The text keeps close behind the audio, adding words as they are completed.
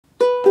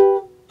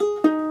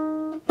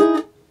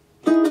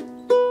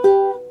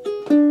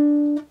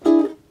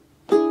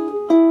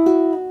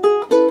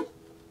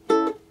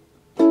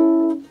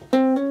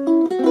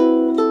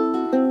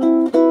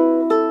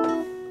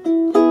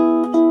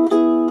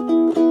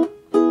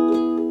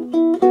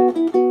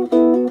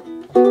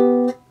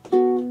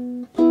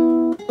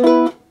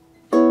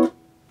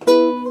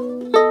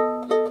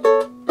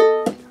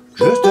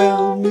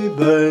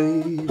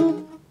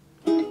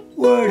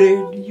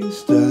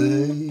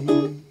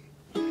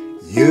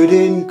You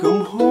didn't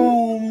come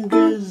home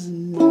this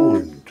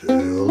morning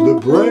till the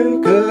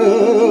break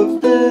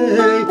of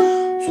day.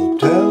 So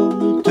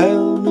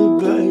tell me,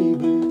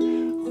 baby,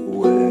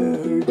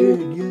 where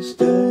did you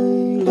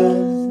stay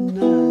last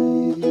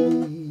night?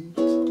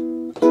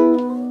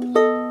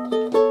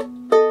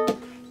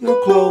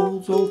 Your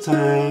clothes all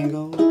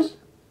tangled,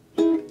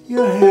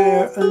 your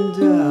hair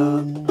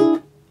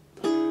undone.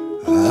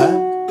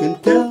 I can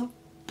tell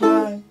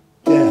by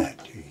that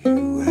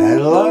you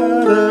had a lot of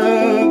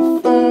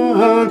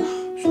fun.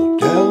 So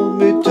tell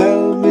me, baby,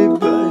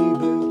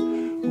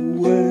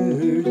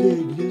 where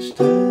did you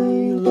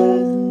stay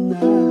last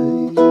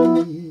night?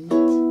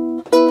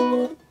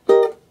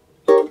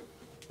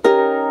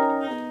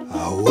 I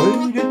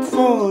waited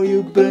for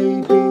you,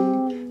 baby,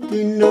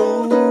 didn't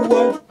know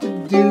what to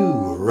do.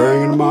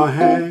 Wringing my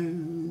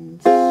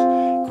hands,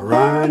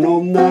 crying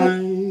all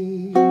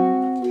night.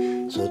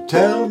 So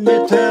tell me,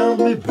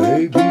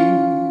 baby,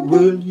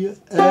 will you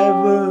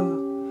ever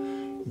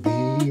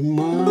be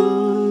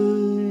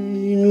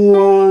mine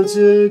once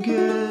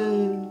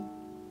again?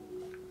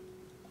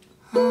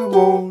 I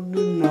want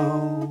to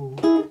know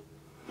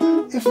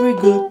if we're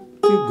good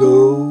to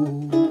go.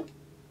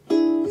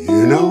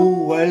 You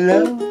know I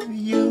love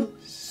you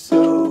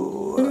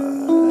so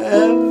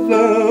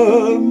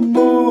evermore.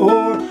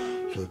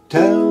 So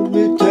tell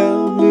me,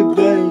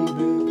 baby,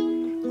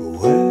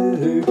 where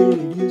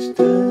did you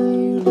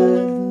stay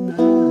last night?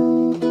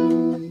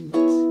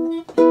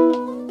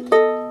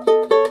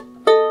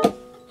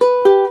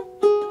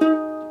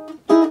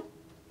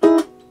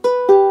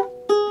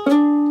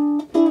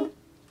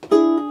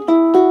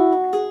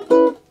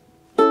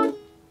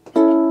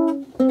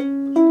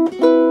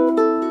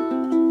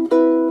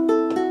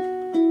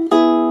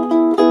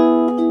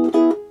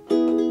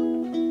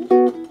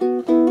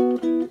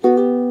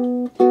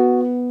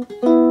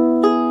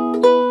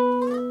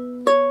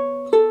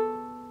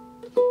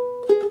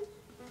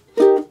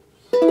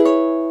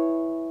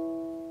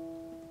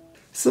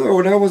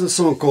 So that was a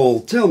song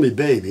called Tell Me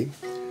Baby,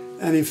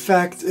 and in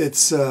fact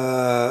it's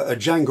a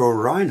Django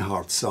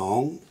Reinhardt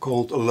song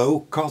called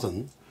Low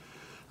Cotton.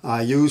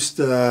 I used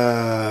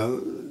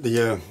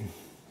the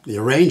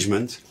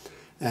arrangement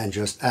and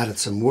just added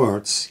some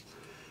words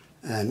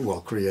and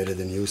well created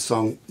a new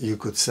song, you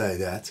could say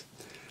that.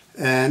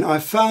 And I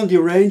found the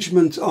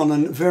arrangement on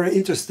a very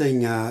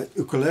interesting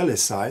ukulele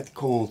site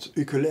called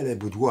Ukulele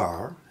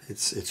Boudoir.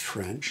 It's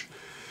French.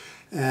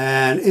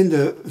 And in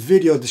the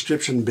video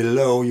description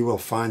below you will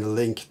find a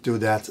link to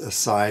that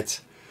site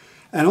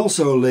and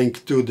also a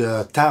link to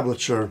the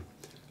tablature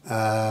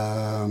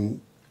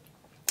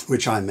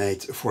which I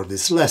made for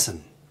this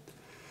lesson.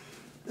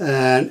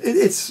 And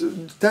it's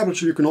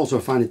tablature, you can also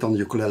find it on the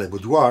Ukulele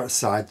Boudoir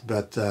site,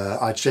 but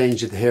I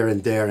changed it here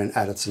and there and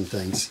added some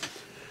things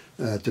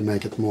to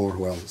make it more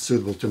well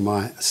suitable to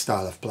my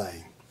style of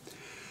playing.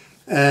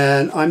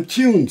 And I'm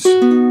tuned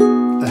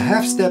a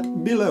half step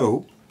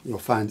below. You'll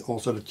find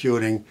also the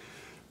tuning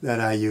that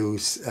I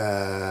use.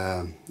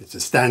 It's a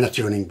standard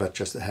tuning, but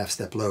just a half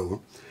step lower.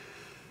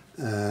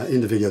 In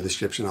the video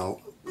description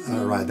I'll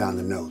write down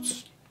the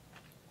notes.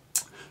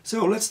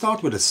 So let's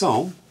start with a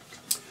song.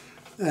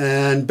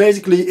 And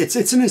basically it's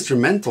an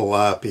instrumental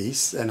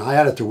piece, and I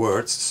added the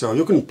words, so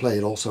you can play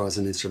it also as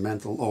an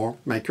instrumental or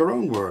make your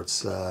own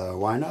words,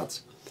 why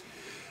not?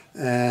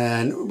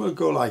 And we'll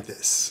go like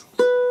this.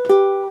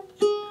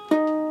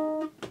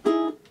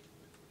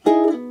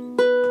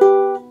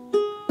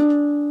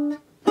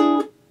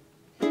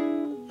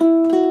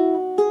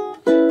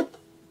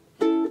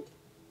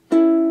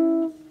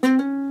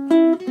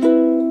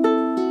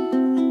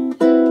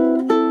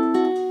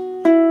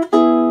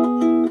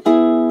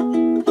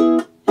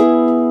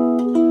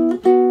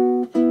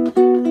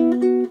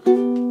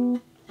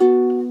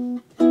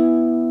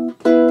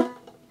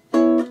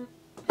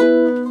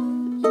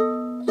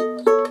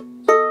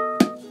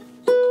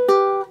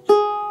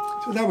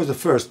 That was the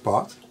first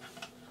part,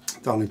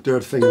 turning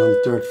third finger on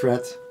the third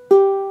fret,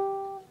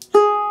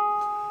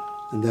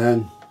 and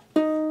then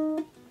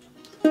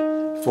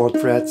fourth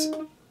fret,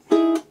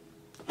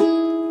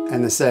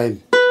 and the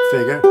same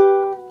figure,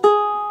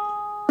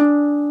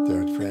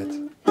 third fret.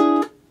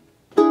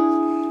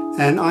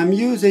 And I'm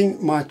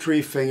using my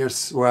 3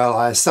 fingers, well,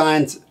 I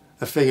assigned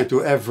a finger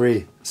to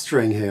every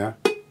string here.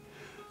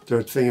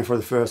 Third finger for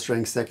the first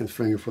string, second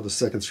finger for the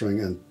second string,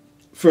 and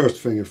first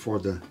finger for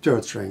the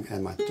third string,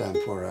 and my thumb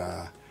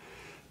for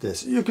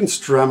this. You can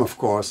strum, of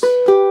course.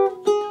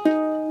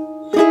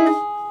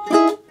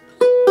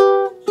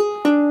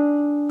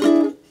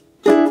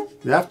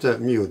 You have to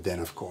mute then,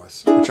 of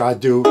course, which I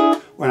do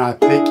when I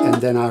pick and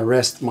then I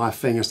rest my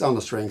fingers on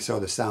the string so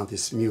the sound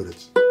is muted.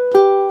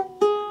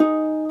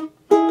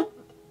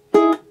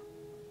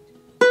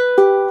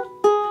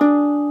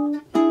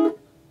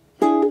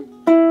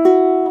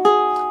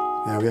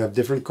 Now we have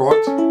different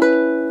chords.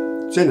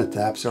 It's in a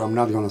tab, so I'm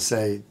not going to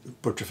say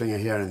put your finger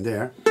here and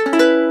there.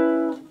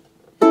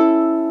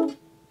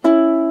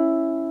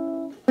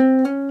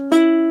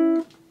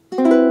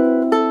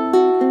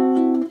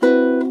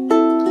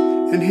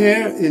 And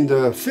here in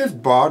the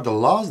 5th bar, the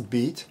last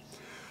beat,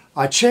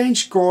 I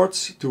change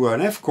chords to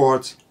an F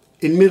chord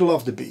in middle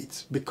of the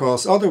beat,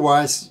 because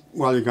otherwise,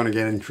 well, you're gonna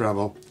get in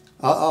trouble.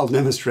 I'll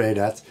demonstrate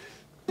that.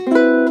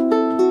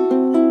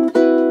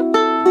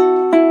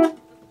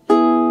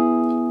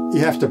 You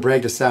have to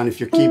break the sound if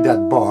you keep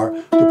that bar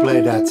to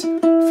play that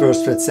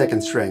first fret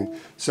second string.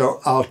 So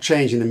I'll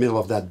change in the middle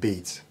of that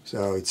beat.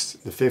 So it's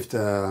the fifth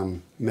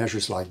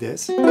measures like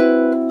this.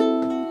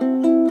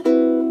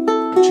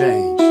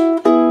 Change.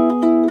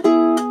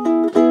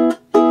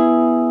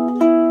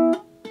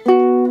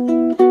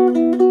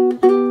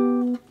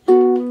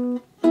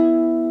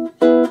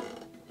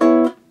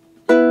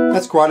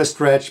 That's quite a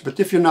stretch, but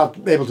if you're not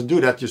able to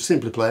do that, you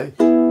simply play.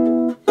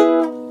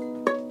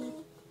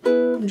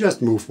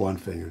 Just move one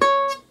finger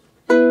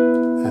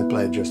and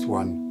play just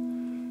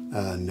one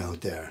note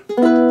there.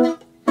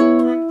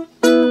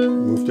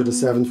 Move to the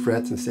 7th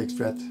fret and 6th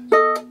fret.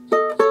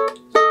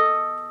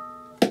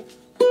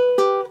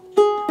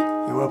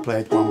 And we'll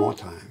play it one more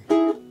time.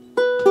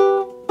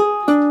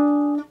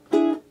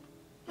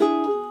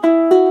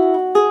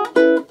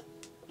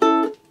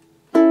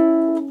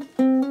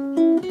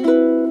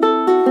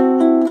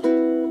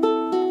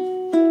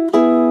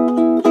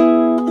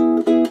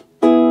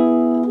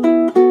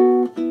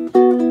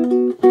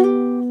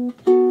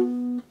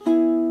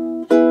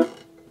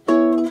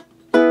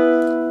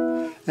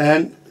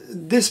 And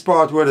this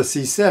part where the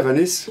C7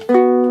 is,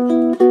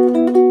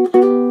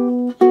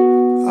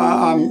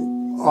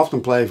 I'm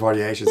often play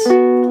variations.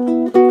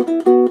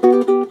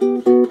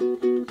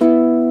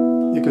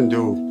 You can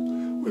do,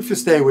 if you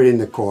stay within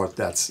the chord,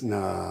 that's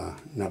not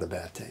a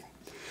bad thing.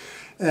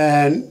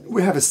 And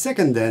we have a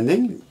second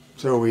ending,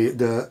 so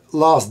the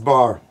last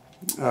bar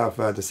of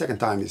the second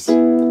time is.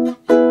 Now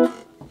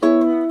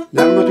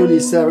we're going to do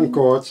these 7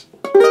 chords.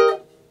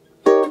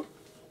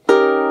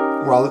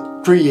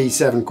 Well, 3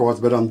 E7 chords,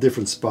 but on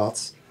different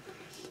spots.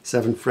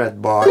 7th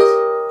fret bar,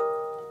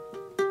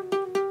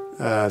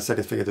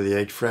 2nd finger to the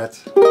 8th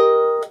fret,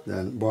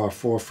 then bar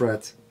 4th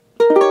fret,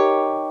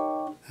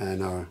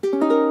 and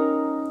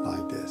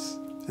like this.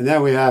 And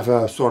then we have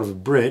a sort of a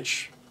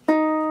bridge.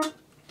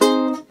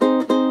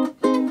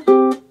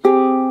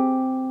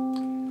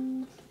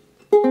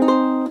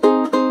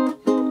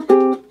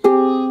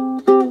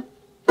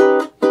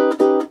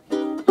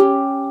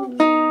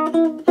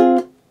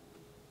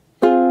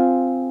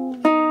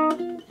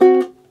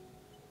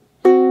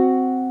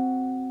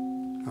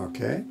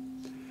 Okay,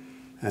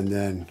 and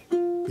then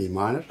B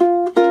minor.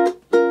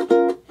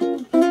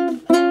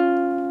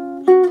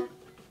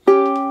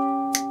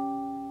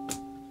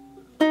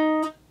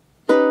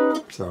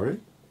 Sorry.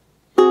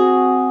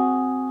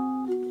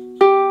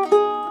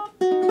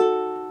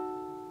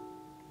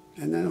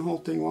 And then the whole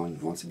thing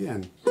once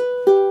again.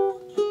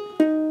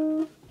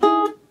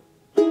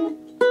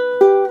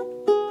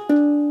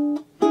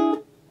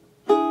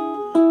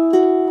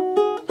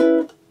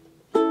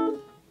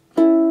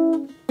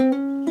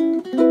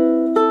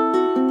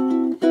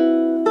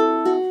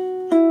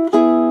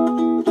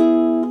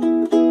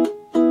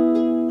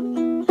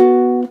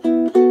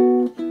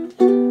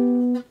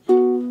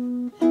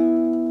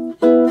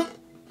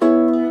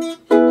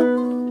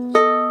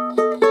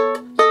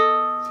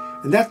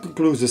 And that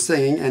concludes the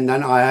singing, and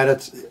then I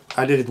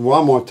did it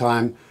one more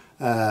time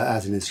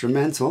as an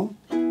instrumental,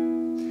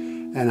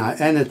 and I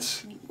ended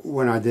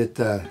when I did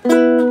that's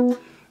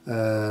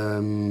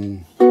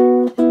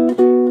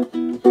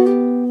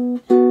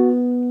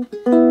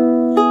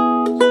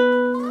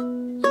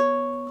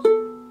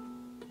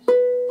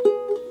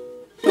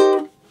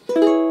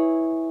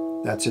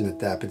in the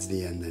tap, it's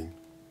the ending.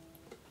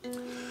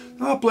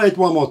 I'll play it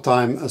one more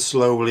time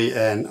slowly,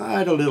 and I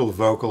add a little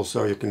vocal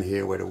so you can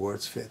hear where the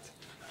words fit.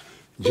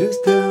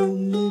 Just tell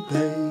me,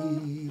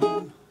 baby,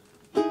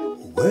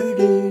 where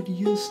did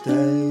you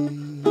stay?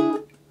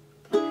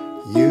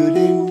 You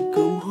didn't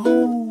come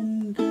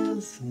home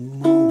this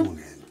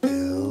morning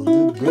till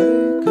the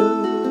break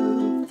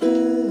of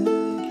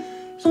day.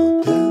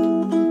 So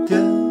tell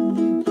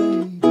me,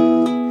 baby,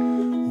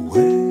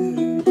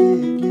 where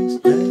did you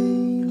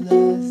stay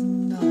last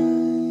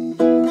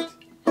night?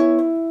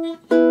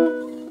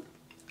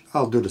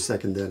 I'll do the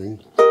second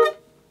ending.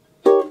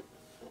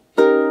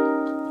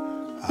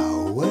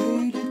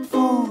 Waited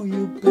for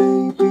you,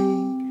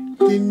 baby,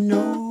 didn't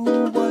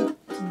know what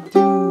to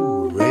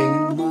do.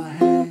 Wringing my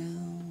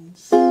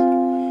hands,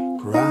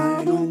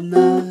 crying all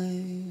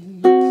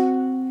night.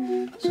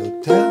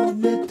 So tell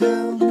me,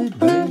 baby,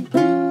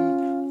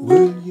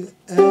 will you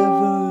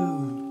ever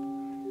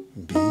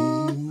be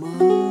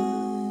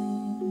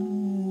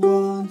mine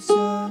once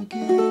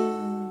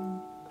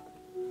again?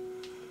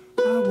 I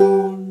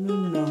wanna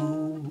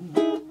know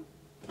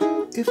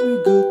if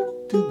we're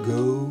good to go.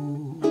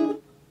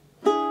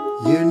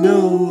 You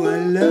know I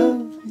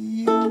love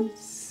you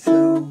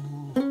so,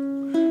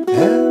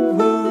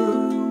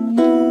 evermore.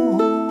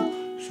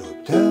 So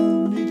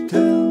tell me,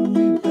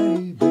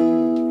 baby,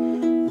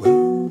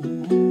 well,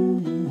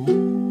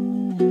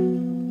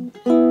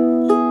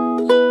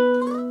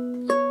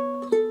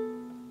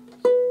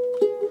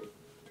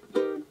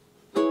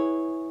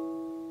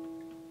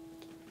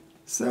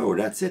 So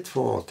that's it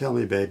for Tell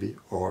Me Baby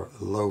or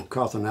Low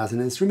Cotton as an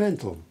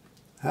instrumental.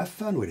 Have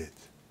fun with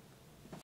it.